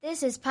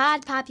This is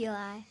Pod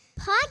Populi,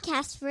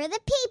 podcast for the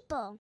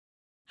people.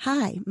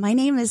 Hi, my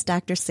name is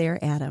Dr. Sarah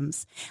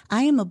Adams.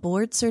 I am a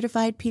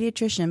board-certified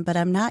pediatrician, but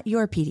I'm not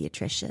your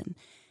pediatrician.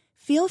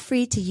 Feel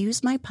free to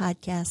use my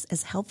podcast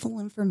as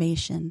helpful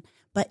information,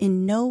 but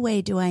in no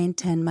way do I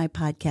intend my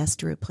podcast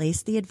to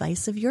replace the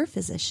advice of your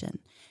physician.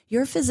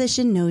 Your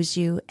physician knows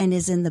you and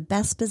is in the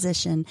best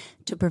position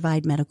to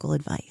provide medical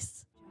advice.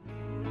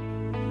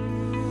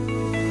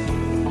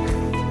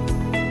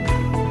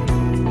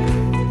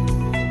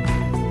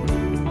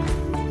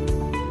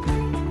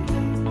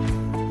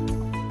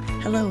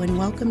 Hello and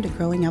welcome to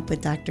Growing Up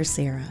with Dr.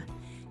 Sarah.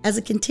 As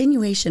a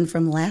continuation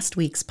from last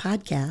week's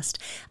podcast,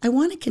 I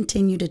want to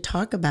continue to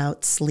talk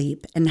about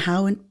sleep and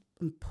how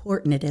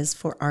important it is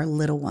for our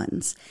little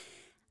ones.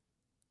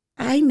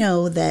 I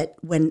know that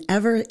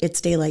whenever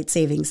it's daylight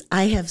savings,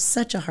 I have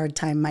such a hard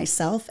time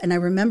myself, and I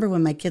remember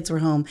when my kids were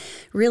home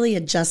really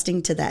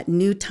adjusting to that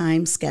new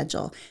time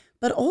schedule.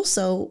 But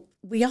also,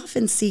 we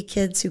often see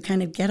kids who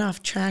kind of get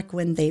off track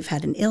when they've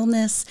had an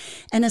illness,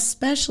 and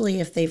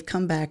especially if they've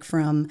come back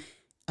from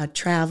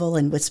travel,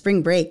 and with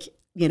spring break,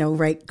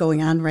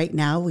 going on right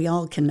now, we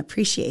all can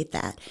appreciate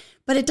that.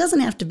 But it doesn't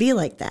have to be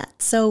like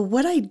that. So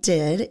what I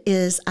did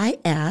is I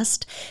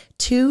asked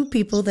two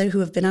people who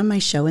have been on my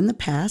show in the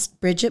past,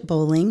 Bridget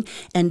Bowling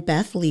and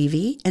Beth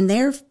Levy, and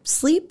they're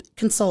sleep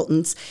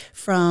consultants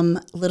from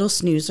Little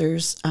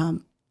Snoozers,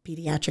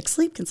 pediatric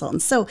sleep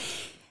consultants. So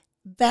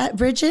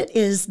Bridget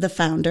is the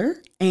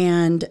founder,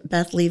 and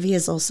Beth Levy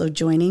is also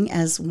joining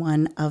as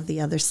one of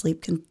the other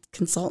sleep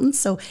consultants.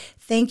 So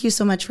thank you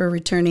so much for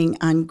returning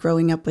on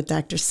Growing Up with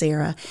Dr.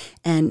 Sarah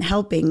and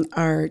helping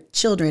our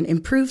children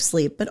improve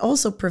sleep, but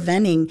also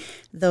preventing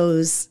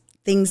those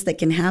things that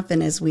can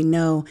happen. As we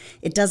know,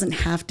 it doesn't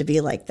have to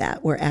be like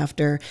that, where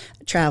after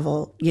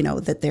travel,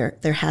 that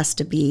there has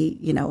to be,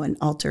 an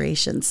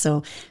alteration.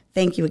 So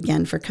thank you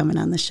again for coming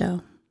on the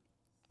show.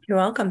 You're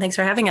welcome. Thanks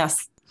for having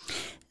us.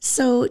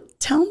 So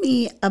tell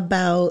me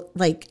about,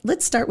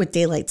 let's start with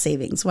daylight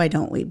savings. Why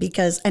don't we?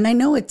 And I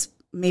know it's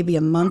maybe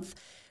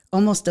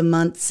almost a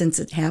month since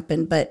it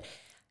happened, but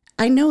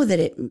I know that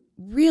it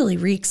really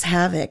wreaks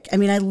havoc. I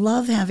mean, I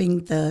love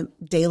having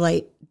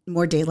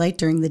more daylight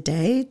during the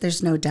day,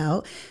 there's no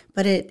doubt,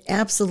 but it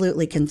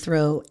absolutely can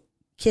throw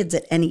kids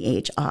at any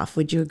age off.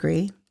 Would you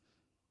agree?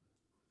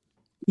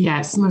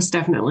 Yes, most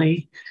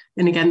definitely.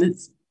 And again,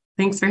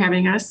 thanks for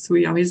having us.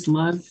 We always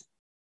love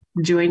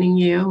joining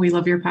you. We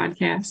love your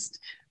podcast.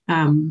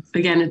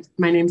 Again,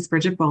 my name is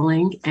Bridget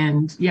Bowling,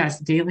 and yes,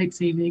 daylight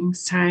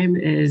savings time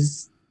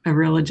is a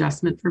real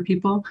adjustment for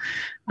people.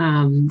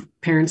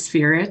 Parents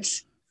fear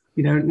it,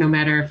 no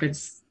matter if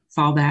it's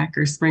fall back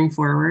or spring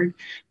forward,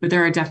 but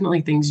there are definitely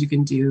things you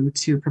can do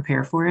to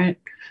prepare for it.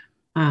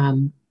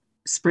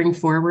 Spring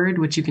forward,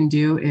 what you can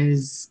do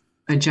is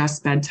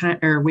adjust bedtime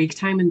or wake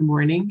time in the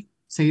morning.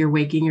 So you're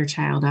waking your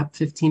child up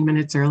 15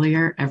 minutes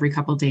earlier every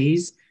couple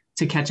days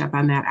to catch up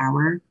on that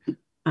hour.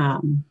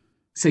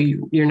 So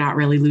you're not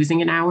really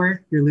losing an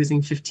hour, you're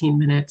losing 15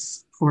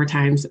 minutes 4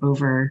 times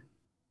over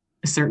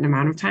a certain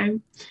amount of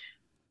time.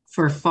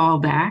 For fall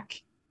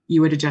back,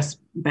 you would adjust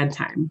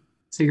bedtime.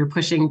 So you're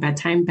pushing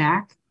bedtime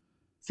back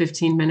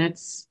 15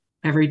 minutes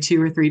every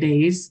 2 or 3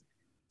 days,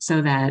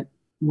 so that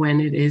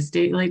when it is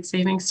daylight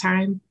savings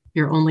time,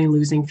 you're only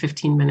losing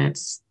 15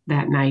 minutes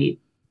that night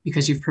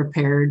because you've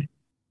prepared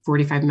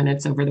 45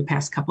 minutes over the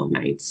past couple of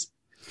nights.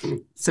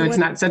 So it's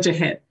not such a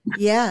hit.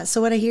 Yeah.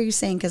 So what I hear you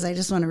saying, because I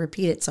just want to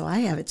repeat it so I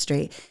have it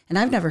straight, and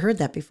I've never heard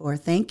that before.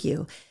 Thank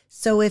you.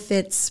 So if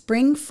it's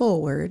spring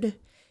forward,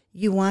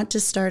 you want to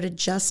start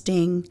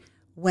adjusting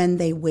when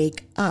they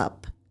wake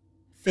up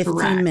 15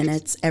 Correct.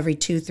 minutes every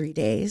 2-3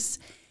 days.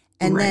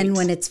 And then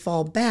when it's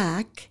fall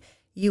back,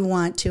 you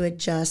want to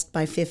adjust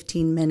by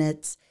 15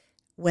 minutes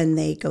when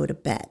they go to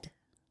bed.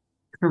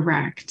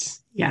 Correct.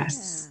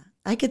 Yes.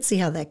 Yeah. I could see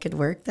how that could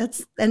work.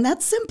 That's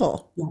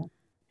simple. Yeah.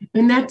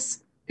 And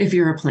that's if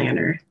you're a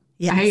planner.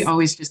 Yes. I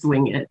always just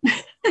wing it.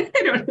 I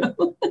don't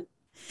know.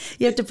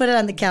 You have to put it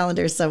on the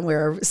calendar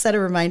somewhere or set a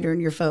reminder on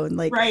your phone.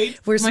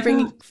 We're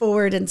springing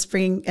forward and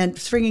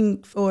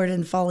springing forward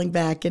and falling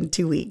back in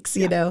 2 weeks,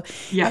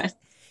 Yes.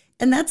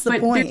 And that's the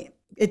point.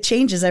 It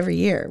changes every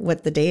year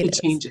what the date is.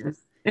 It changes.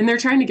 And they're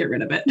trying to get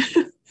rid of it.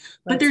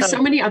 But there's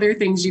so many other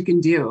things you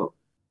can do.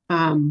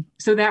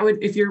 So that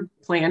would, if you're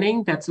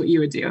planning, that's what you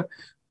would do.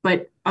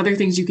 But other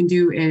things you can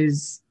do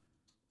is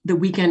the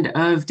weekend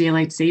of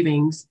daylight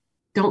savings,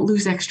 don't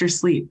lose extra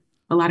sleep.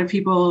 A lot of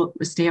people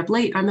stay up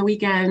late on the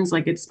weekends.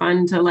 It's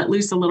fun to let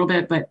loose a little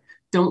bit, but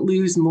don't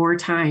lose more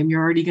time.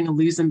 You're already going to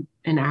lose an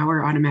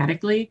hour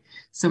automatically.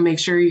 So make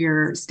sure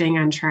you're staying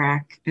on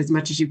track as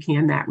much as you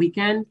can that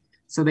weekend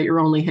so that you're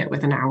only hit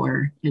with an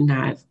hour and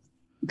not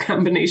a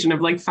combination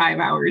of 5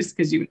 hours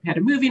because you had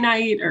a movie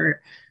night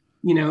or,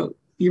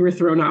 you were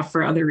thrown off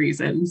for other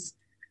reasons.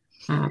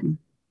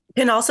 It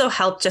can also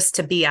help just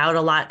to be out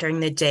a lot during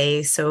the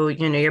day. So,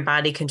 your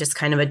body can just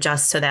kind of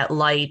adjust to that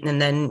light.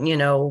 And then,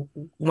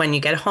 when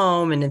you get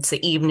home and it's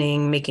the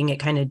evening, making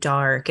it kind of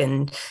dark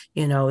and,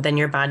 then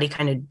your body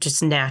kind of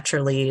just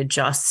naturally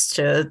adjusts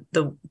to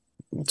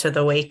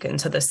the wake and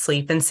to the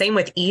sleep. And same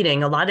with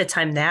eating. A lot of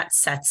time that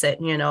sets it,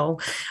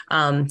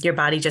 your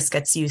body just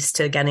gets used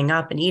to getting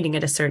up and eating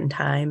at a certain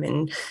time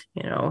and,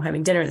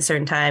 having dinner at a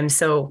certain time.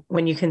 So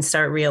when you can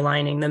start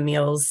realigning the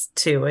meals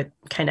too, it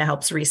kind of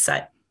helps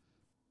reset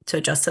to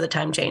adjust to the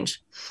time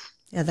change.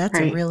 Yeah, that's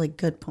Right. a really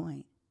good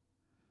point.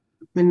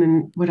 And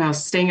then what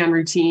else? Staying on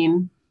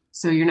routine.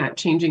 So you're not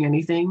changing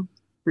anything.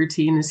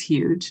 Routine is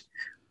huge.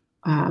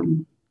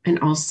 And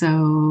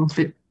also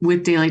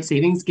with daylight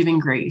savings, giving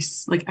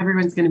grace. Like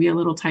everyone's going to be a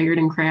little tired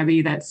and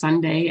crabby that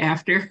Sunday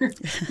after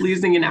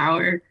losing an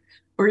hour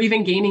or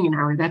even gaining an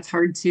hour. That's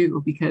hard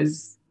too,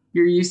 because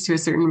you're used to a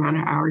certain amount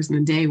of hours in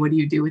the day. What do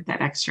you do with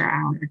that extra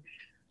hour?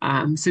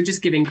 So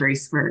just giving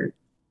grace to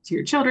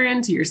your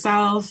children, to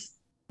yourself,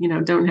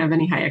 don't have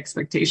any high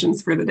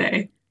expectations for the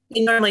day.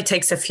 It normally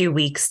takes a few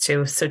weeks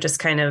too. So just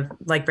kind of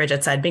like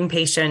Bridget said, being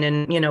patient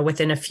and,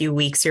 within a few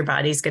weeks, your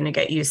body's going to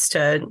get used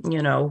to,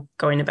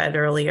 going to bed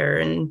earlier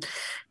and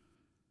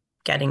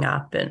getting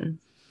up.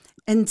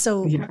 And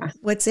so Yeah.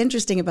 what's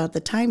interesting about the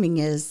timing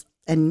is,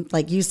 and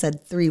like you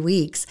said, 3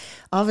 weeks,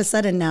 all of a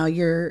sudden now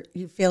you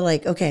feel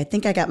like, okay, I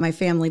think I got my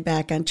family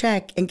back on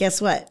track. And guess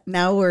what?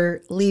 Now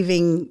we're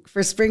leaving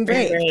for spring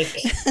break.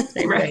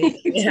 Right.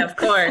 Yeah, of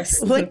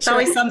course. What It's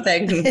always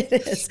something. It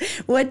is.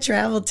 What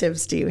travel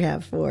tips do you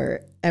have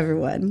for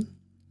everyone?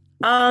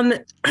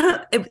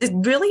 It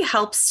really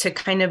helps to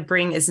kind of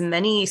bring as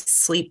many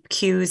sleep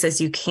cues as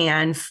you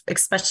can,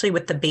 especially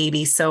with the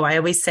baby. So I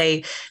always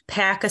say,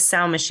 pack a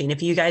sound machine.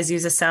 If you guys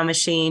use a sound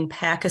machine,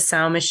 pack a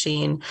sound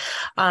machine.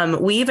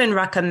 We even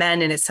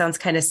recommend, and it sounds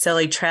kind of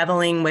silly,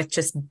 traveling with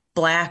just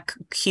black,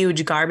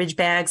 huge garbage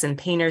bags and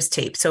painter's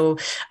tape. So,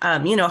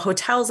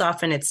 hotels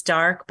often it's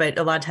dark, but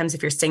a lot of times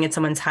if you're staying at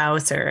someone's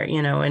house or,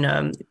 in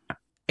a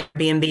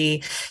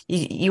Airbnb,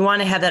 you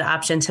want to have that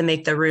option to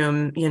make the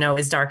room,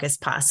 as dark as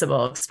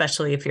possible,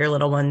 especially if your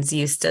little one's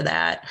used to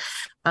that.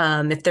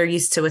 If they're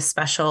used to a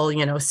special,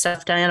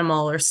 stuffed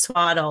animal or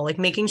swaddle, like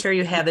making sure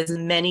you have as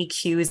many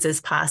cues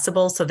as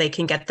possible so they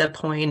can get the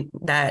point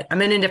that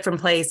I'm in a different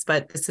place,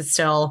 but this is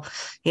still,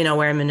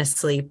 where I'm going to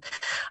sleep.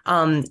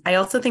 I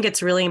also think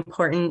it's really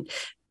important,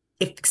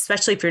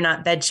 especially if you're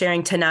not bed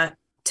sharing, to not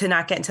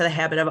get into the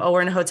habit of,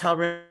 we're in a hotel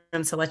room,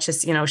 so let's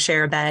just,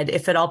 share a bed.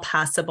 If at all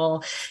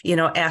possible,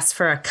 ask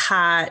for a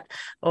cot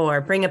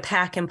or bring a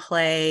pack and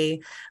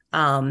play.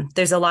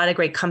 There's a lot of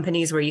great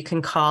companies where you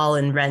can call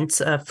and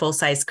rent a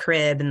full-size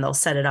crib and they'll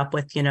set it up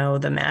with,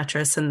 the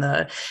mattress and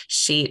the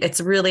sheet. It's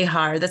really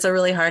hard. That's a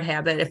really hard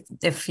habit.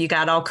 If you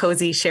got all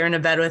cozy sharing a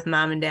bed with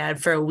mom and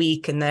dad for a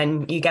week and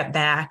then you get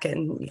back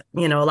and,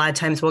 a lot of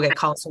times we'll get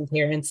calls from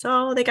parents.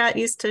 Oh, they got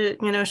used to,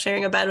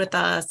 sharing a bed with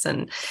us.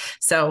 And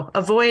so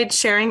avoid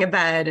sharing a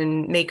bed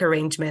and make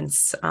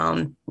arrangements,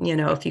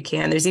 if you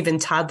can. There's even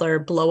toddler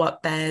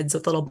blow-up beds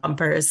with little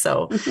bumpers.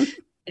 So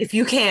if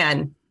you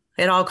can,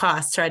 at all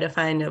costs, try to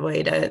find a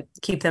way to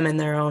keep them in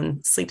their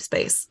own sleep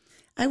space.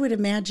 I would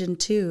imagine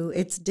too,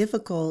 it's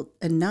difficult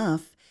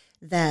enough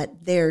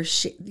that they're,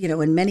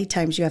 and many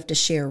times you have to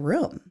share a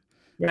room.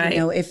 Right.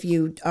 If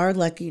you are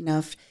lucky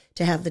enough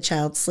to have the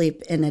child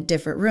sleep in a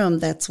different room,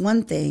 that's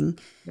one thing.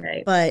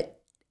 Right. But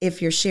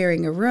if you're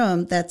sharing a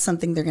room, that's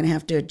something they're going to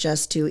have to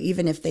adjust to,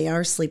 even if they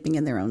are sleeping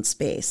in their own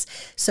space.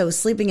 So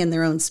sleeping in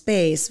their own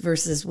space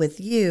versus with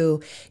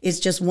you is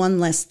just one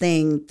less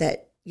thing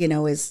that,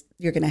 is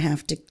you're going to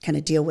have to kind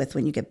of deal with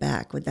when you get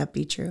back. Would that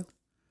be true?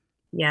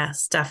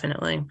 Yes,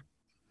 definitely.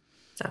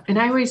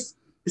 And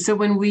so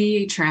when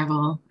we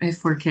travel, I have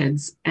 4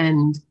 kids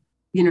and,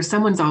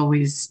 someone's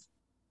always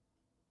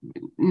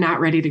not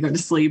ready to go to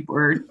sleep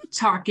or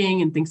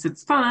talking and thinks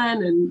it's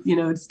fun and,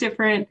 it's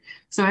different.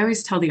 So I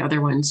always tell the other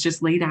ones,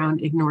 just lay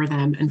down, ignore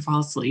them and fall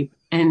asleep.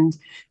 And,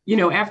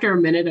 after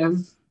a minute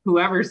of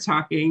whoever's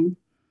talking,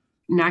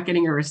 not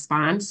getting a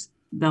response,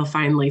 they'll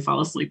finally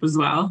fall asleep as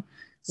well.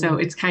 So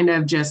it's kind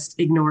of just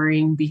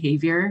ignoring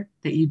behavior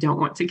that you don't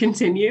want to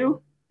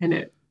continue, and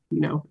it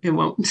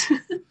won't.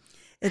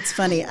 It's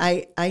funny.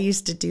 I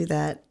used to do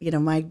that.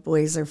 My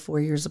boys are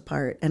 4 years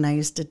apart, and I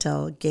used to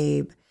tell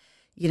Gabe,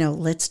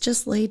 let's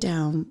just lay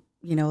down,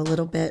 a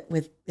little bit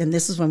and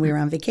this is when we were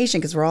on vacation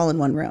because we're all in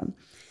one room.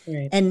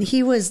 Right. And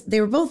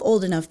they were both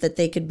old enough that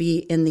they could be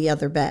in the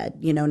other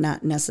bed,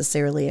 not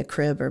necessarily a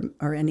crib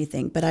or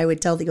anything. But I would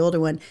tell the older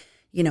one,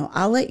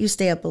 I'll let you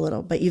stay up a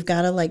little, but you've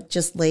got to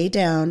just lay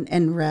down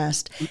and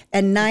rest.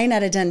 And 9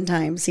 out of 10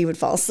 times he would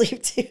fall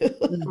asleep too.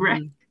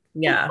 Right.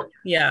 Yeah.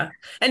 Yeah.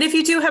 And if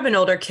you do have an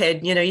older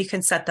kid, you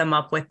can set them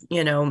up with,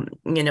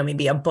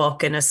 maybe a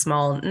book and a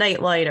small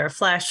nightlight or a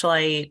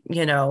flashlight,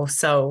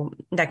 so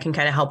that can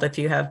kind of help if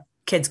you have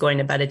kids going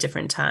to bed at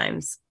different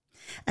times.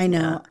 I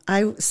know.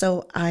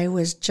 Yeah. I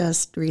was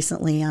just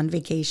recently on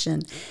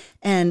vacation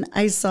and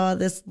I saw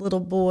this little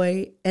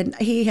boy and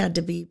he had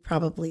to be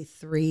probably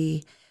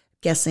 3,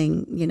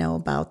 guessing,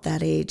 about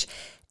that age.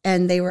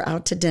 And they were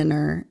out to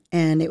dinner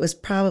and it was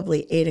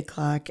probably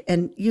 8:00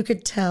 and you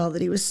could tell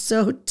that he was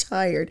so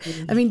tired.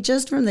 Mm-hmm. I mean,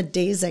 just from the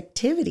day's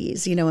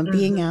activities, and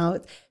being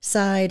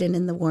outside and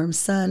in the warm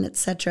sun,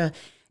 etc.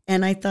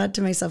 And I thought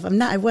to myself,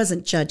 I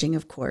wasn't judging,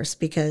 of course,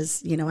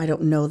 because, I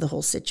don't know the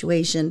whole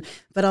situation,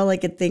 but all I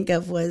could think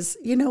of was,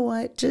 you know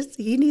what, just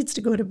he needs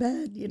to go to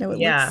bed.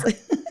 Yeah.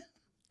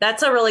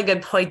 That's a really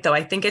good point, though.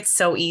 I think it's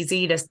so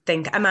easy to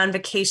think I'm on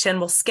vacation.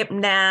 We'll skip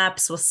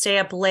naps. We'll stay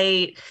up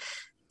late.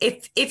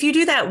 If you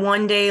do that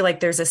one day, like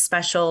there's a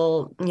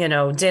special,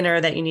 dinner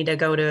that you need to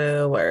go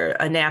to or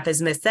a nap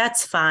is missed,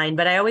 that's fine.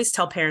 But I always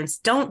tell parents,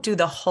 don't do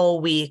the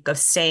whole week of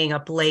staying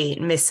up late,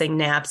 missing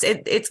naps.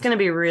 It's going to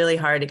be really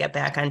hard to get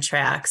back on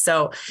track.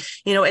 So,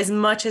 as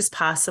much as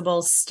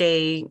possible,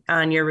 stay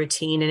on your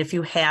routine. And if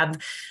you have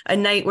a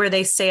night where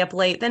they stay up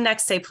late, the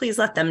next day, please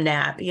let them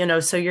nap,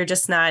 so you're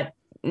just not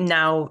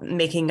now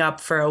making up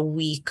for a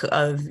week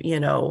of,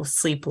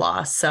 sleep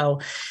loss.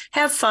 So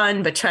have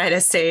fun, but try to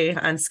stay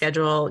on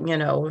schedule,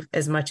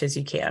 as much as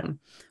you can.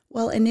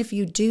 Well, and if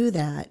you do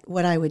that,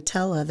 what I would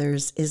tell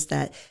others is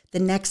that the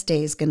next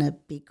day is going to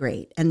be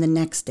great, and the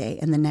next day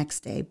and the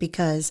next day,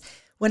 because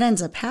what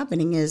ends up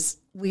happening is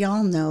we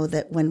all know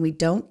that when we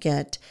don't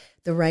get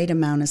the right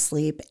amount of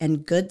sleep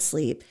and good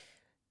sleep,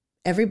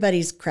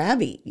 everybody's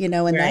crabby, and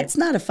right. That's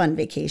not a fun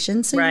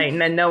vacation. So right.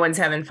 And then no one's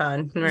having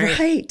fun.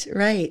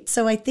 Right.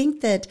 So I think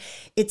that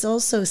it's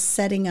also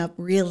setting up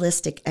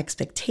realistic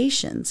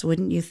expectations.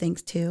 Wouldn't you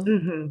think too?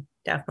 Mm-hmm.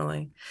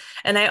 Definitely.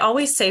 And I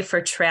always say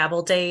for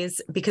travel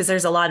days, because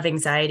there's a lot of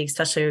anxiety,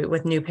 especially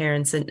with new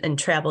parents and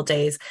travel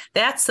days,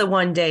 that's the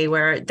one day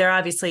where they're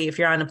obviously, if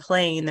you're on a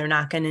plane, they're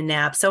not going to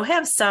nap. So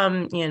have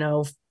some,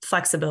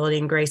 flexibility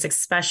and grace,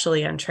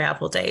 especially on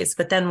travel days.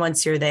 But then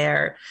once you're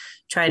there,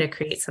 try to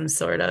create some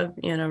sort of,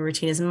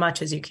 routine as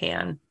much as you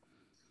can.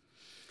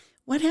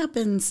 What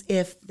happens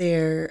if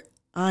they're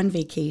on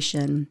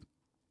vacation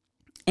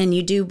and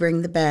you do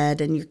bring the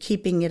bed and you're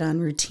keeping it on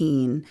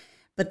routine,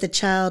 but the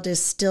child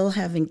is still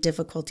having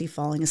difficulty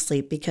falling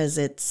asleep because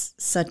it's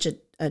such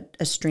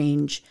a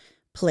strange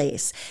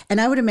place? And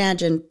I would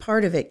imagine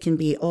part of it can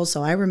be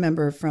also, I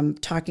remember from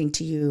talking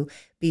to you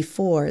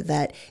before,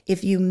 that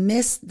if you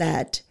miss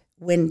that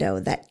window,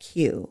 that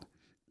cue,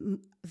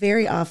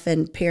 very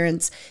often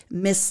parents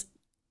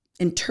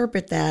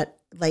misinterpret that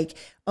like,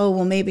 oh,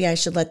 well, maybe I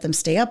should let them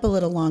stay up a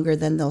little longer,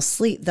 then they'll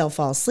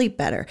fall asleep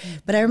better. Mm-hmm.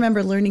 But I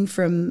remember learning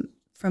from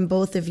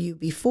both of you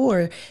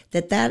before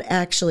that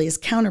actually is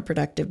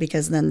counterproductive,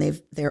 because then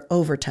they're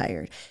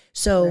overtired.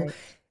 So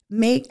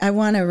right. I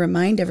want to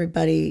remind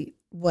everybody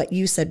what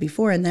you said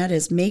before, and that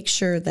is make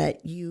sure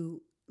that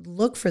you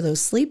look for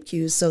those sleep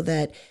cues so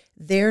that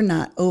they're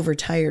not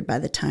overtired by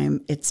the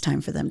time it's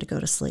time for them to go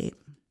to sleep.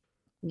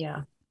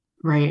 Yeah.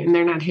 Right. And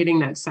they're not hitting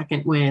that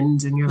second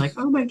wind. And you're like,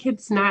 oh, my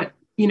kid's not,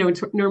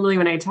 normally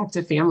when I talk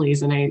to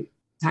families and I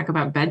talk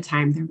about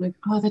bedtime, they're like,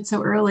 oh, that's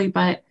so early.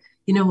 But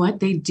you know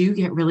what? They do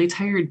get really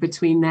tired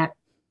between that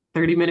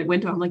 30-minute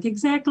window. I'm like,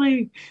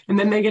 exactly. And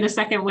then they get a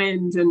second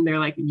wind and they're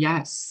like,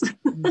 yes.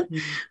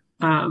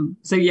 Mm-hmm.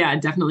 So yeah,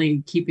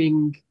 definitely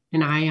keeping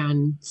an eye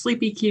on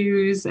sleepy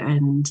cues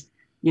and,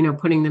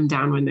 putting them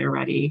down when they're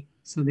ready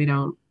so they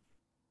don't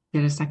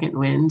get a second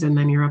wind and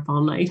then you're up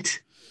all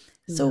night.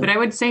 But I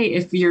would say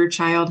if your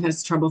child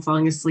has trouble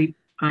falling asleep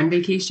on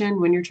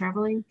vacation when you're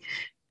traveling,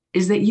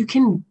 is that you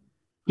can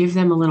give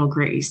them a little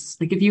grace.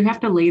 Like if you have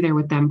to lay there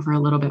with them for a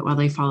little bit while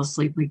they fall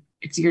asleep,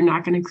 you're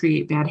not going to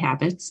create bad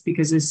habits,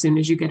 because as soon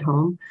as you get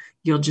home,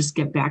 you'll just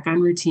get back on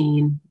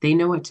routine. They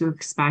know what to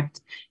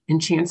expect.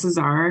 And chances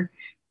are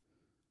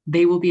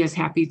they will be as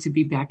happy to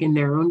be back in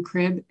their own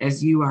crib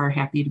as you are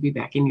happy to be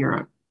back in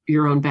your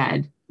own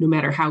bed, no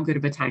matter how good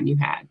of a time you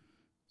had.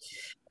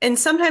 And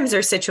sometimes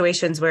there's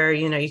situations where,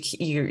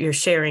 you're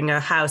sharing a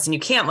house and you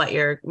can't let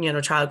your,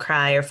 child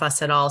cry or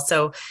fuss at all.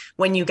 So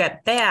when you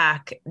get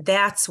back,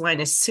 that's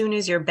when, as soon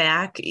as you're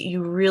back,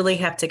 you really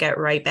have to get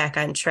right back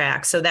on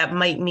track. So that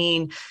might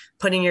mean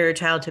putting your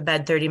child to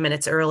bed 30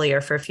 minutes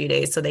earlier for a few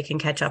days so they can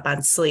catch up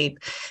on sleep.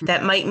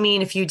 That might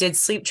mean, if you did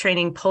sleep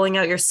training, pulling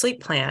out your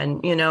sleep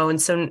plan,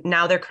 and so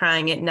now they're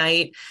crying at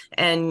night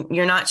and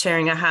you're not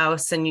sharing a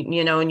house, and,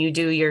 and you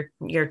do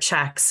your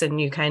checks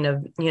and you kind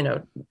of,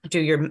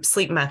 do your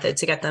sleep method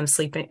to get them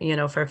sleeping,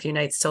 for a few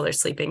nights till they're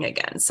sleeping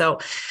again. So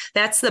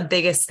that's the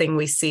biggest thing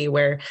we see,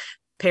 where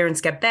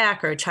parents get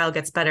back or a child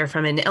gets better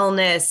from an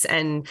illness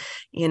and,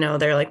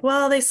 they're like,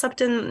 well, they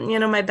slept in,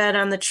 my bed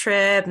on the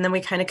trip. And then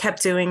we kind of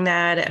kept doing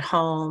that at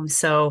home.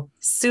 So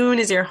soon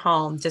as you're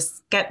home,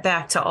 just get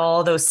back to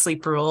all those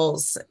sleep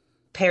rules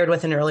paired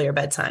with an earlier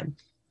bedtime.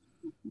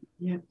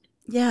 Yeah.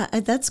 Yeah,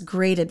 that's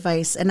great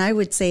advice. And I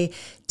would say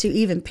to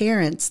even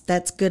parents,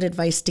 that's good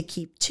advice to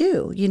keep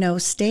too.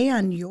 Stay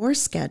on your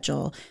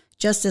schedule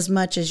just as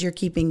much as you're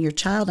keeping your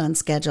child on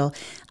schedule.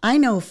 I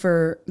know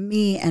for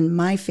me and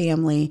my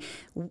family,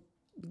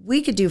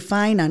 we could do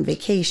fine on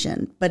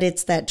vacation, but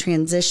it's that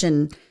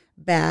transition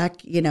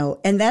back,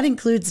 and that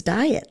includes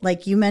diet.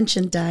 Like you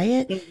mentioned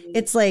diet. Mhm.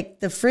 It's like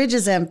the fridge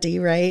is empty,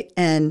 right?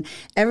 And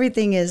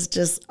everything is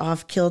just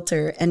off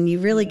kilter, and you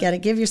really got to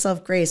give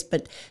yourself grace,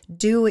 but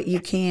do what you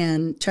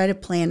can. Try to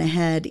plan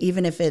ahead,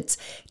 even if it's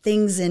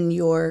things in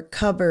your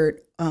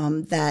cupboard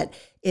that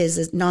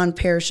is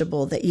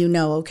non-perishable that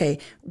okay,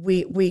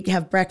 we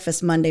have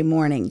breakfast Monday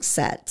morning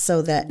set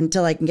so that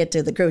until I can get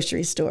to the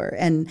grocery store.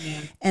 And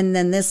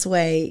then this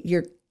way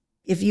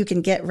if you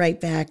can get right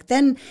back,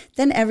 then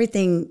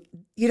everything,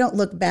 you don't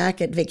look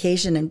back at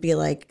vacation and be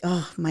like,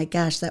 oh my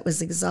gosh, that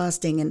was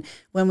exhausting. And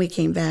when we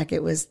came back,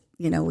 it was,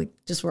 we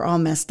just were all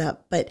messed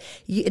up. But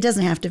it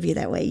doesn't have to be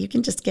that way. You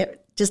can just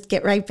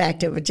get right back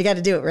to it, but you got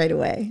to do it right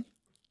away.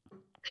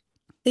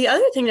 The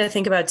other thing to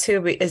think about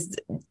too is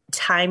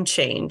time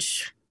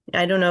change.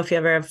 I don't know if you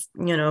ever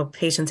have,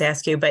 patients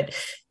ask you, but,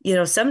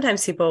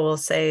 sometimes people will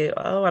say,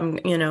 oh,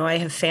 I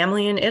have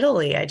family in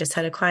Italy. I just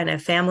had a client, I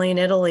have family in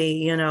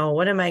Italy,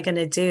 what am I going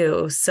to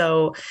do?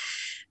 So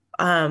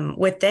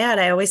with that,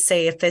 I always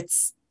say if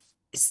it's,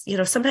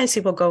 sometimes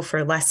people go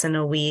for less than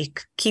a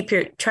week,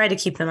 try to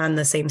keep them on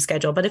the same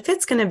schedule. But if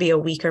it's going to be a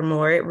week or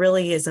more, it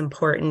really is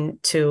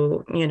important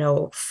to,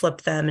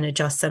 flip them and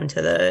adjust them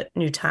to the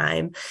new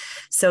time.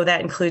 So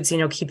that includes,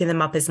 keeping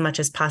them up as much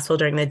as possible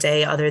during the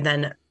day, other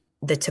than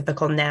the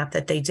typical nap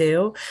that they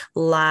do,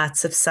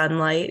 lots of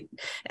sunlight,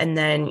 and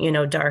then,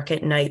 dark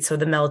at night. So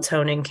the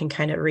melatonin can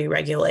kind of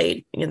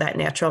re-regulate that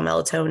natural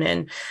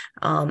melatonin.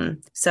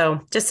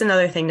 So just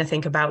another thing to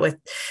think about with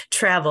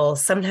travel.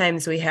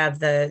 Sometimes we have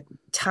the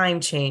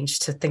time change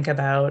to think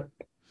about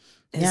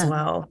as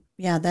well.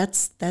 Yeah,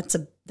 that's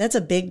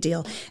a big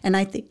deal. And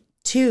I think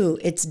too,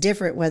 it's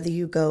different whether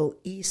you go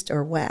east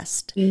or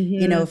west.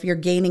 Mm-hmm. If you're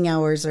gaining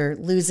hours or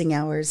losing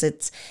hours,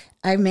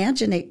 I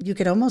imagine you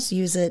could almost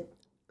use it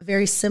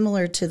very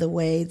similar to the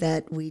way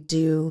that we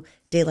do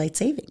daylight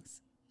savings.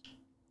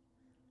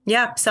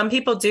 Yeah, some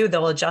people do.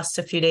 They'll adjust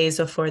a few days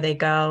before they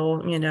go,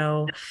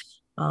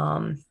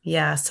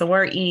 So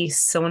we're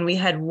east. So when we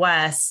head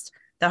west,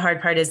 the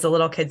hard part is the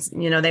little kids,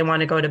 they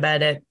want to go to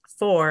bed at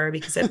 4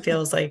 because it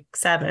feels like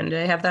 7.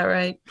 Did I have that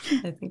right?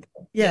 I think.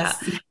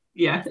 Yes.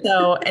 Yeah.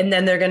 So, and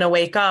then they're going to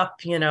wake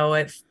up,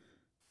 at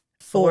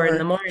 4 in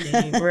the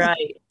morning.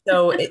 Right.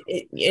 So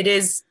it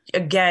is,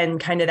 again,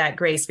 kind of that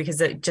grace,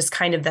 because it just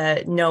kind of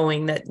that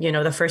knowing that,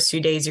 the first few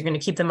days you're going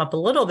to keep them up a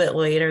little bit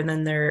later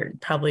than they're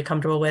probably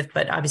comfortable with,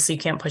 but obviously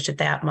you can't push it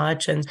that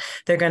much, and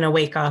they're going to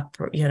wake up,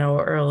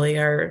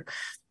 earlier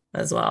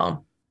as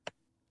well.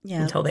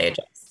 Yeah. Until they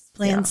adjust.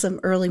 Plan some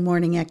early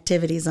morning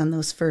activities on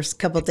those first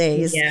couple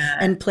days,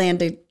 and plan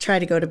to try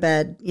to go to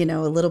bed, a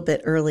little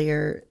bit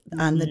earlier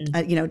on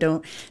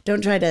the,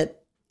 don't try to.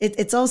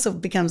 It's also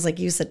becomes, like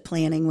you said,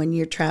 planning when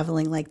you're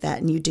traveling like that,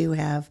 and you do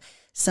have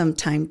some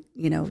time,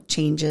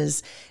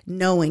 changes,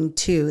 knowing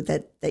too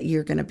that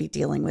you're going to be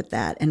dealing with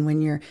that. And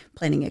when you're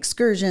planning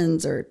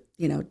excursions or,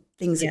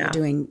 things that you're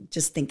doing,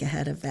 just think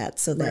ahead of that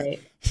so that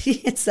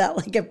it's not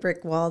like a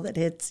brick wall that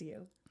hits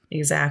you.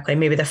 Exactly.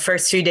 Maybe the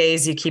first few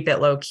days you keep it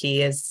low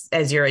key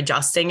as you're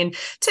adjusting. And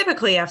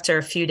typically after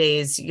a few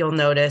days, you'll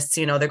notice,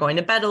 they're going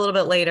to bed a little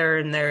bit later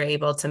and they're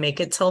able to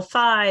make it till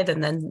 5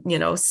 and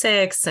then,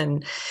 6.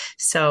 And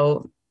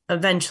so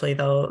eventually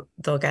they'll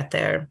get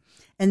there.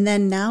 And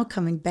then now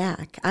coming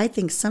back, I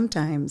think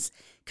sometimes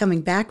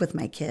coming back with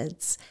my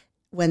kids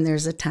when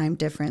there's a time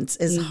difference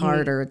is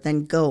harder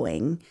than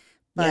going.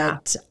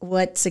 But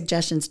what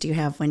suggestions do you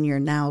have when you're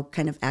now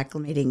kind of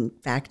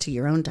acclimating back to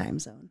your own time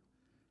zone?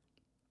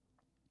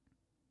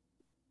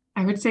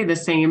 I would say the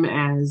same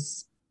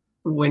as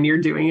when you're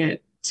doing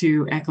it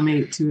to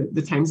acclimate to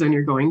the time zone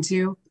you're going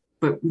to,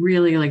 but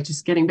really like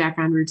just getting back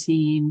on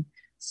routine,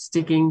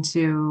 sticking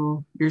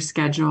to your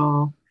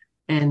schedule.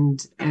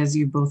 And as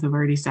you both have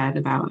already said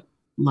about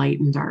light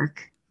and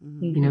dark,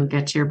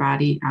 get your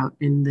body out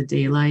in the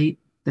daylight.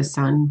 The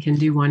sun can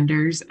do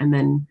wonders, and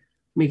then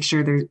make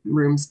sure the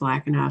room's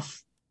black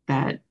enough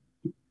that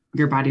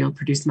your body will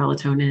produce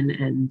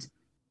melatonin and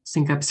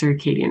sync up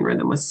circadian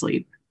rhythm with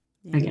sleep.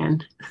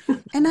 Again.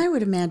 And I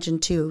would imagine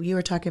too, you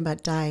were talking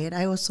about diet.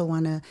 I also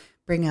want to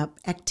bring up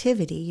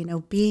activity.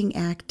 Being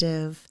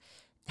active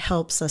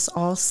helps us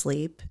all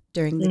sleep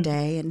during the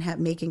day, and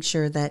making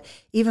sure that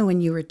even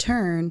when you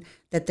return,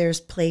 that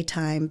there's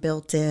playtime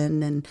built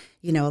in. And,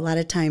 a lot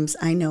of times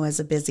I know as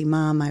a busy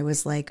mom, I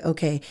was like,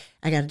 okay,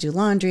 I got to do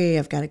laundry.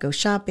 I've got to go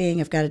shopping.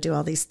 I've got to do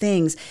all these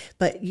things.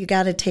 But you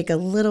got to take a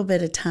little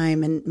bit of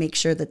time and make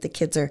sure that the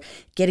kids are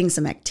getting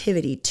some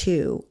activity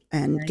too,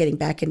 and getting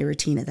back into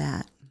routine of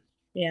that.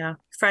 Yeah.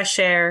 Fresh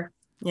air,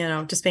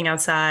 just being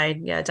outside.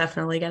 Yeah,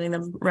 definitely getting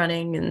them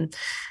running.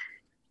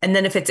 And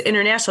then if it's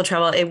international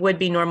travel, it would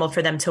be normal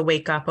for them to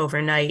wake up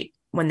overnight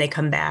when they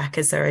come back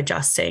as they're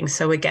adjusting.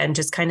 So again,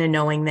 just kind of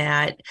knowing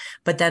that,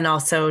 but then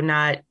also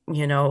not,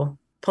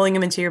 pulling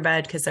them into your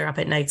bed because they're up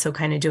at night. So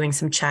kind of doing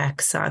some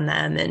checks on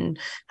them and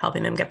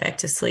helping them get back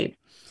to sleep.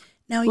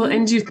 Now,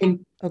 and you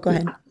think, go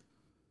ahead.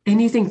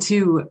 And you think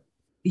too,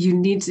 you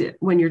need to,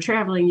 when you're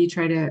traveling, you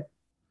try to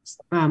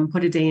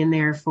put a day in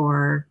there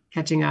for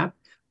catching up,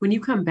 when you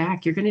come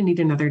back, you're going to need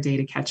another day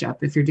to catch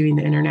up if you're doing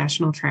the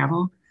international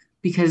travel,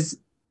 because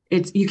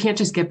you can't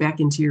just get back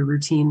into your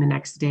routine the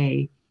next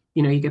day.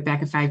 You get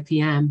back at 5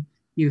 p.m.,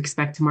 you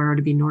expect tomorrow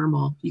to be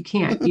normal. You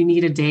can't. You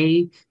need a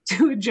day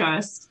to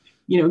adjust,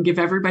 give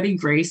everybody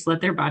grace, let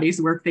their bodies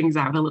work things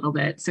out a little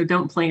bit. So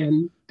don't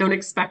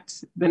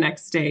expect the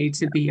next day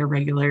to be a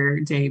regular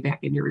day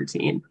back in your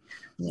routine.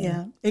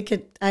 Yeah, it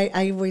could.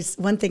 I always,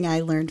 one thing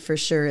I learned for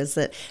sure is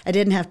that I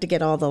didn't have to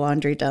get all the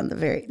laundry done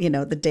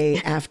the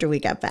day after we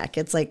got back.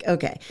 It's like,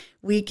 okay,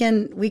 we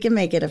can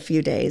make it a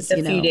few days,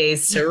 few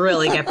days to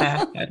really get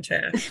back on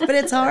track. But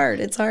it's hard.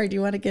 It's hard.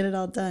 You want to get it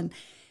all done.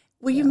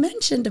 Well, you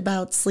mentioned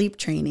about sleep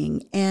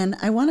training, and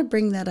I want to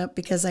bring that up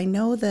because I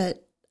know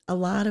that a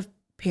lot of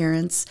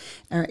parents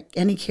or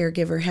any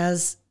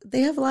caregiver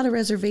they have a lot of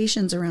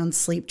reservations around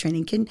sleep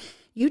training. Can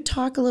you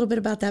talk a little bit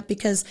about that?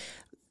 Because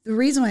the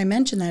reason why I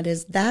mention that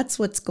is that's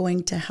what's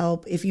going to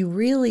help if you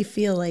really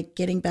feel like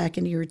getting back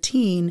into your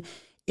routine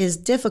is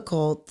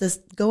difficult. This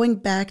going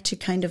back to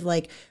kind of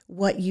like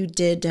what you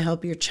did to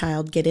help your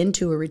child get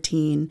into a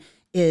routine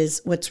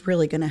is what's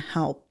really going to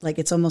help. Like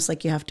it's almost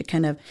like you have to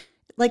kind of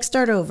like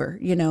start over,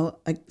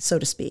 so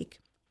to speak.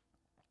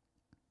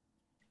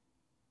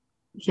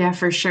 Yeah,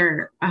 for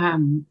sure.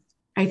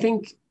 I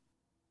think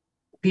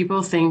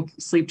people think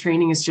sleep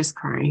training is just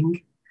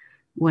crying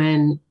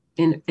and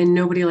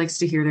nobody likes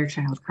to hear their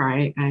child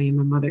cry. I am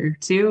a mother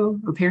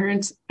too, a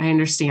parent. I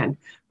understand,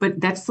 but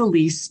that's the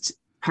least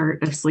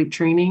part of sleep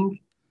training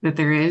that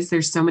there is.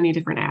 There's so many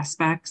different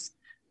aspects.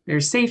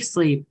 There's safe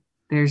sleep.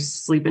 There's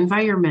sleep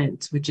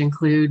environment, which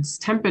includes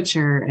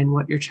temperature and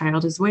what your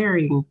child is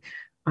wearing,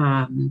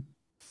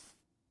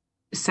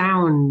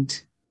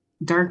 sound,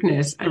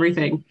 darkness,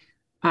 everything.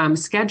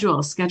 Schedule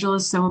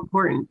is so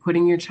important.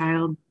 Putting your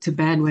child to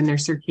bed when they're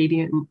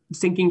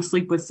syncing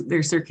sleep with their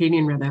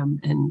circadian rhythm.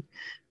 And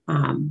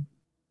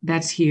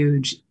that's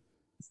huge.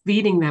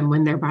 Feeding them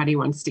when their body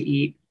wants to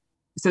eat.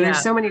 So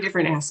there's so many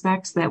different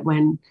aspects that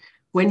when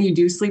you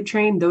do sleep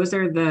train, those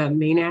are the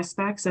main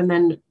aspects. And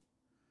then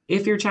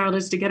if your child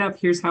is to get up,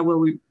 here's how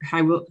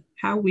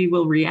we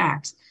will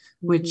react,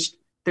 which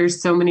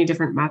there's so many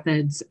different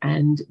methods.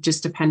 And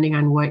just depending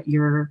on what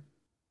your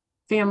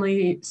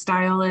family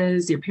style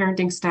is, your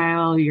parenting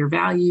style, your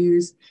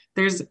values,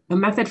 there's a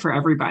method for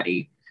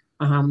everybody.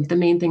 The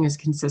main thing is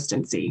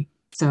consistency.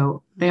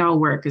 So they all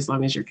work as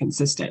long as you're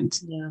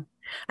consistent. Yeah.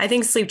 I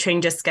think sleep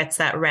train just gets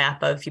that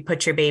rap of you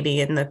put your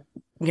baby in the,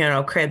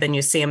 crib and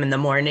you see them in the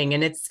morning.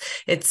 And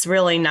it's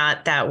really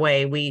not that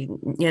way. We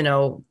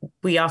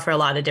offer a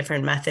lot of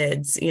different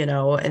methods,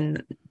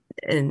 and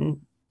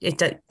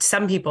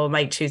some people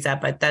might choose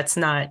that, but that's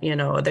not,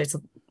 there's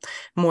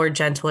more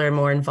gentler,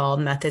 more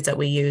involved methods that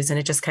we use. And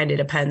it just kind of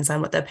depends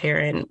on what the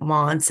parent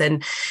wants.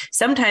 And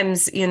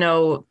sometimes,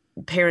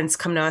 parents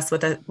come to us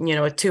with a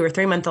 2 or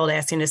 3 month old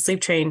asking to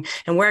sleep train,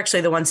 and we're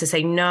actually the ones to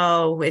say,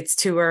 no, it's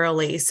too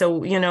early. So,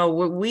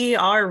 we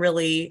are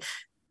really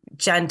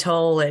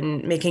gentle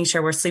and making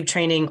sure we're sleep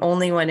training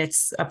only when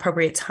it's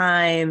appropriate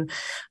time.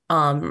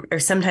 Or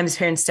sometimes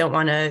parents don't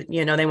want to,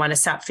 they want to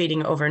stop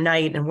feeding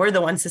overnight. And we're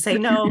the ones to say,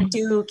 no,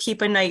 do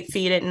keep a night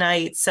feed at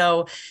night.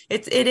 So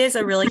it is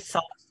a really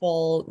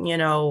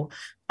thoughtful,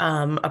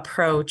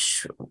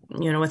 approach,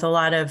 with a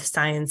lot of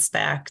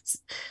science-backed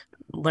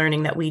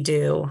learning that we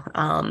do.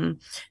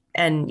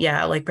 And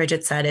yeah, like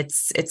Bridget said,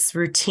 it's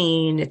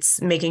routine.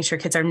 It's making sure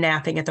kids are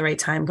napping at the right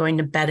time, going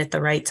to bed at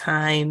the right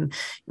time.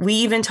 We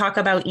even talk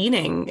about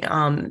eating,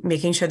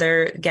 making sure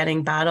they're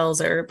getting bottles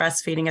or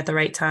breastfeeding at the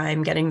right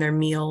time, getting their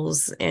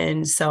meals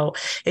in. So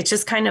it's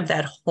just kind of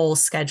that whole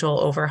schedule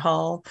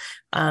overhaul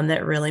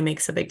that really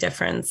makes a big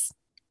difference.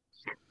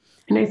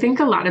 And I think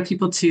a lot of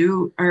people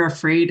too are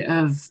afraid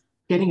of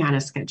getting on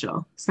a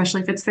schedule,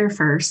 especially if it's their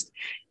first.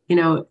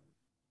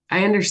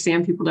 I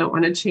understand people don't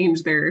want to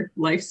change their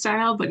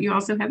lifestyle, but you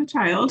also have a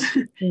child.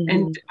 Mm-hmm.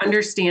 And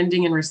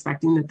understanding and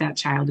respecting that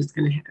child is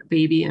going to have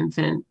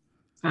infant,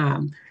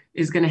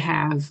 is going to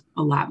have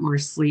a lot more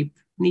sleep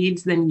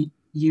needs than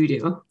you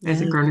do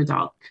as a grown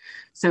adult.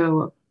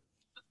 So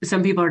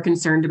some people are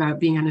concerned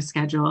about being on a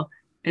schedule.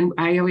 And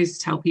I always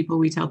tell people,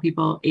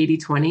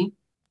 80-20.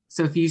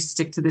 So if you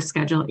stick to the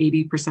schedule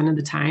 80% of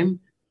the time,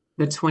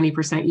 the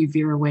 20% you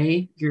veer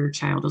away, your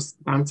child will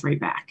bounce right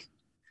back.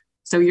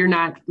 So you're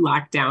not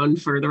locked down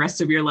for the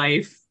rest of your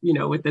life,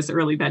 with this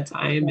early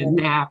bedtime and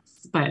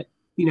naps. But,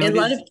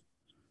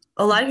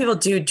 a lot of people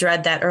do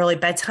dread that early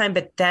bedtime.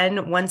 But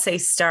then once they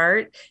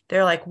start,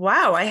 they're like,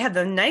 wow, I have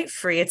the night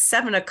free. It's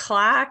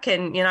 7:00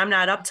 and, I'm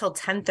not up till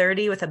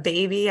 10:30 with a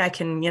baby. I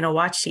can,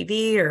 watch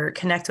TV or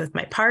connect with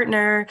my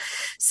partner.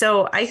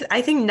 So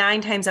I think 9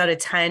 times out of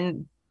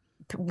 10,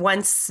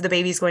 once the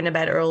baby's going to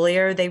bed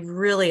earlier, they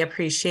really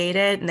appreciate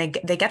it, and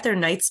they get their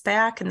nights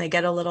back, and they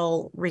get a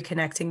little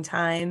reconnecting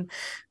time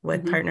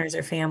with partners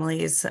or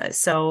families.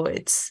 So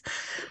it's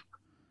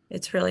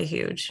really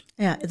huge.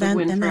 Yeah, and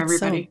that's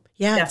everybody.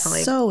 Definitely.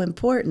 It's so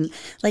important.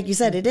 Like you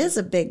said, it is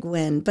a big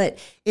win, but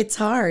it's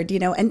hard,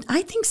 and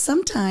I think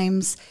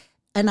sometimes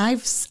And I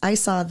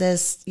saw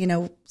this,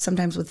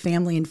 sometimes with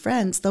family and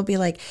friends, they'll be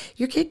like,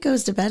 your kid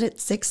goes to bed at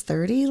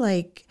 6:30.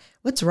 Like,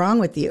 what's wrong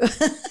with you?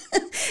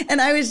 And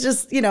I was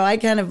just, I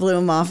kind of blew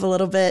him off a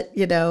little bit,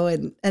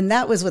 and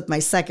that was with my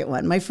second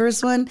one. My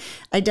first one,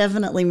 I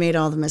definitely made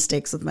all the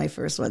mistakes with my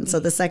first one. So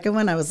the second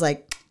one, I was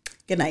like,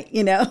 good night,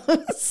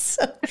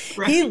 So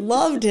right. He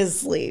loved his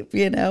sleep,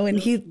 and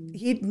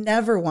he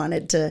never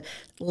wanted to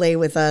lay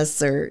with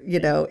us or,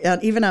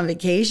 even on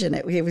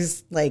vacation, he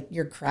was like,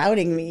 you're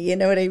crowding me. You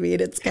know what I mean?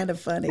 It's kind of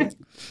funny.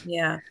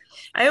 Yeah.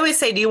 I always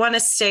say, do you want to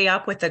stay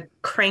up with a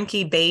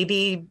cranky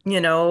baby,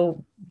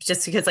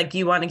 just because like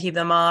you want to keep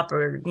them up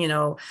or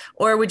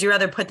would you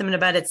rather put them to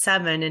bed at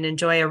 7 and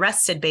enjoy a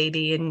rested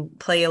baby and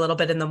play a little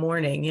bit in the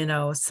morning,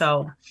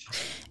 so.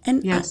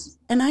 And yes,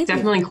 and I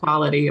definitely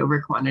quality over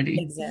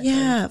quantity. Exactly.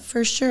 Yeah,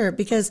 for sure.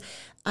 Because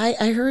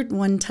I heard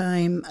one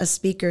time a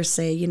speaker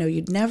say,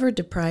 you'd never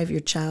deprive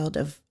your child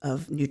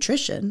of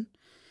nutrition.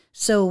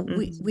 So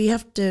we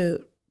have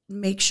to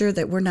make sure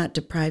that we're not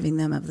depriving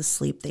them of the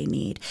sleep they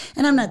need.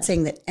 And I'm not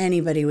saying that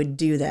anybody would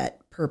do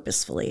that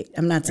purposefully.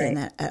 I'm not saying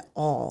that at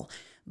all.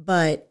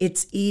 But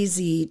it's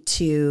easy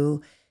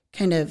to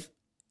kind of,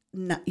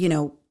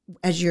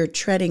 as you're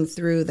treading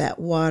through that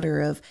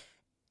water of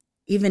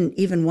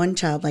even one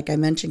child, like I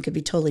mentioned, could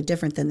be totally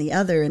different than the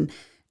other. And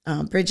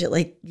Bridget,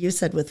 like you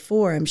said, with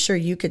 4, I'm sure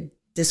you could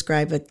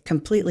describe a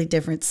completely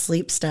different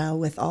sleep style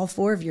with all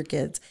 4 of your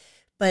kids.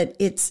 But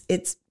it's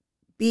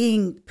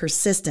being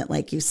persistent,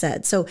 like you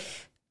said. So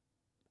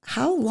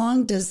how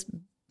long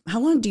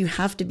do you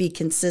have to be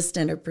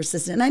consistent or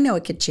persistent? And I know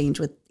it could change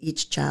with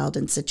each child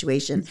and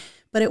situation,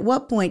 but at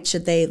what point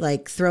should they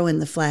like throw in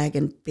the flag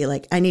and be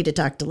like, I need to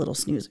talk to little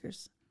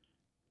snoozers?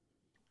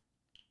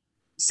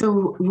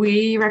 So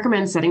we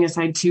recommend setting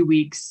aside 2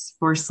 weeks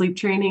for sleep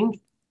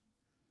training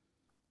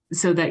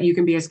so that you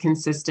can be as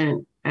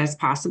consistent as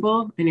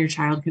possible and your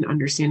child can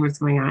understand what's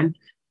going on.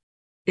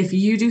 If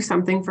you do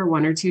something for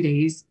 1 or 2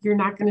 days, you're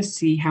not going to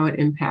see how it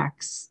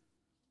impacts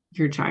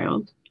your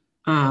child.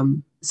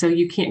 So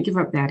you can't give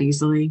up that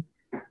easily.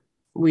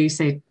 We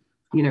say,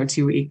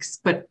 2 weeks,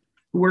 but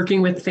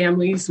working with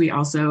families,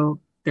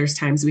 there's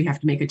times we have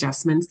to make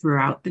adjustments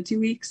throughout the 2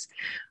 weeks.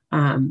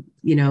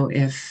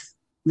 If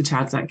the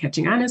child's not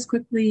catching on as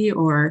quickly,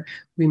 or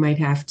we might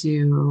have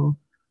to,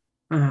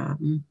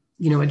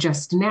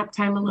 adjust nap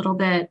time a little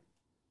bit.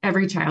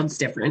 Every child's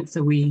different.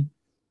 So we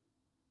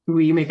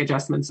make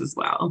adjustments as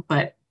well,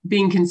 but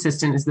being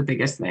consistent is the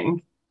biggest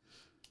thing.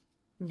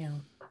 Yeah.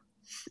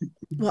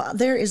 Well,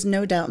 there is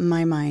no doubt in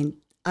my mind.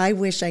 I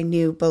wish I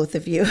knew both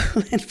of you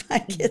when my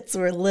kids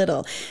were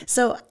little.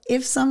 So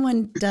if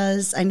someone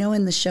does, I know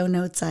in the show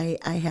notes I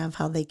have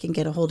how they can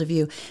get a hold of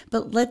you,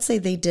 but let's say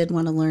they did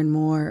want to learn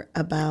more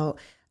about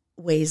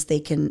ways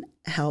they can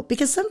help,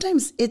 because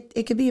sometimes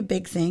it could be a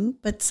big thing,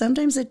 but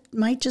sometimes it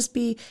might just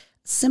be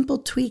simple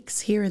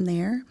tweaks here and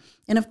there.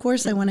 And of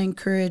course, I want to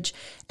encourage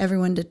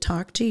everyone to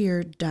talk to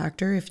your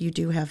doctor if you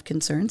do have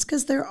concerns,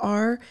 because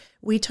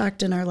we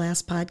talked in our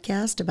last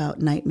podcast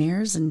about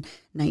nightmares and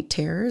night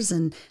terrors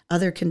and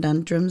other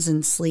conundrums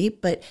in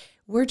sleep, but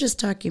we're just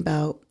talking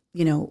about,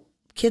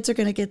 kids are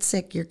going to get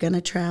sick, you're going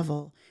to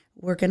travel,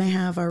 we're going to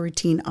have our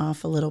routine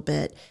off a little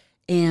bit.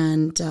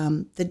 And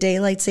the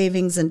daylight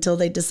savings until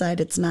they decide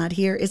it's not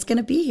here, it's going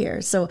to be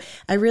here. So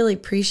I really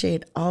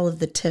appreciate all of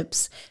the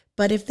tips.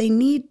 But if they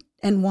need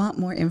and want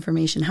more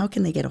information, how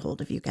can they get a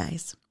hold of you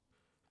guys?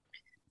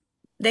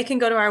 They can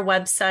go to our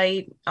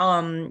website.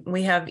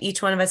 We have,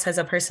 each one of us has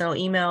a personal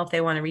email if they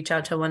want to reach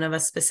out to one of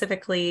us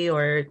specifically,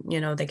 or,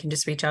 they can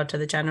just reach out to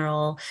the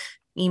general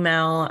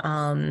email.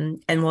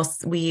 And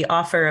we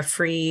offer a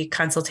free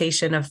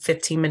consultation of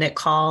 15-minute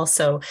call.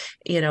 So,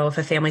 if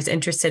a family's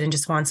interested and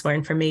just wants more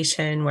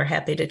information, we're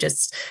happy to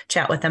just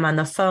chat with them on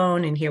the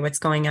phone and hear what's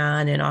going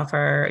on and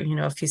offer,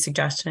 a few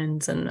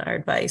suggestions and our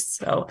advice.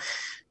 So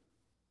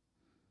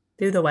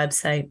through the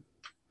website.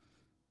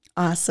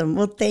 Awesome.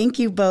 Well, thank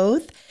you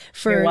both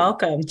for You're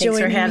welcome. Thanks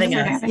for having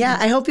us. Yeah,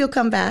 I hope you'll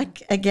come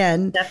back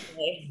again.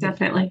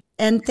 Definitely.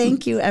 And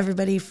thank you,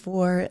 everybody,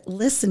 for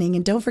listening.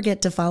 And don't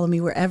forget to follow me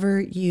wherever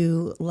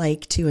you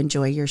like to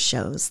enjoy your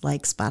shows,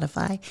 like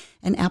Spotify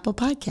and Apple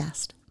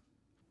Podcast.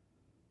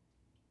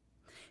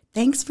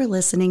 Thanks for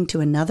listening to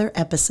another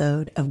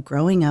episode of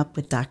Growing Up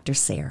with Dr.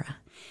 Sarah.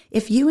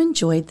 If you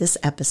enjoyed this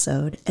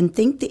episode and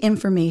think the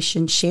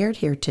information shared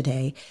here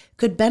today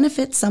could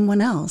benefit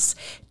someone else,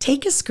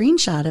 take a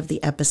screenshot of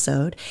the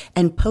episode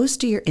and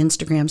post to your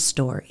Instagram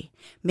story.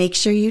 Make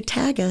sure you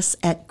tag us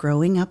at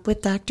Growing Up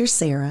with Dr.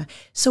 Sarah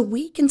so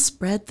we can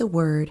spread the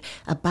word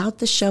about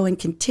the show and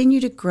continue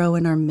to grow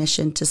in our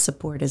mission to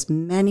support as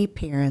many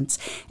parents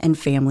and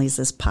families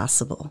as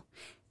possible.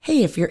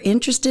 Hey, if you're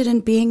interested in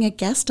being a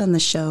guest on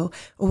the show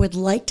or would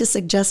like to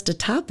suggest a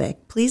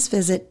topic, please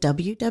visit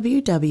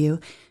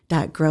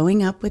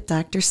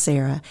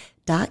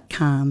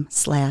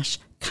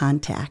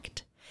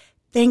www.growingupwithdrsarah.com/contact.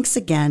 Thanks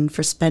again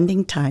for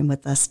spending time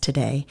with us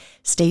today.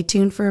 Stay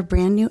tuned for a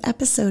brand new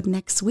episode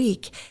next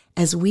week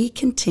as we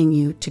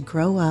continue to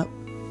grow up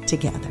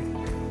together.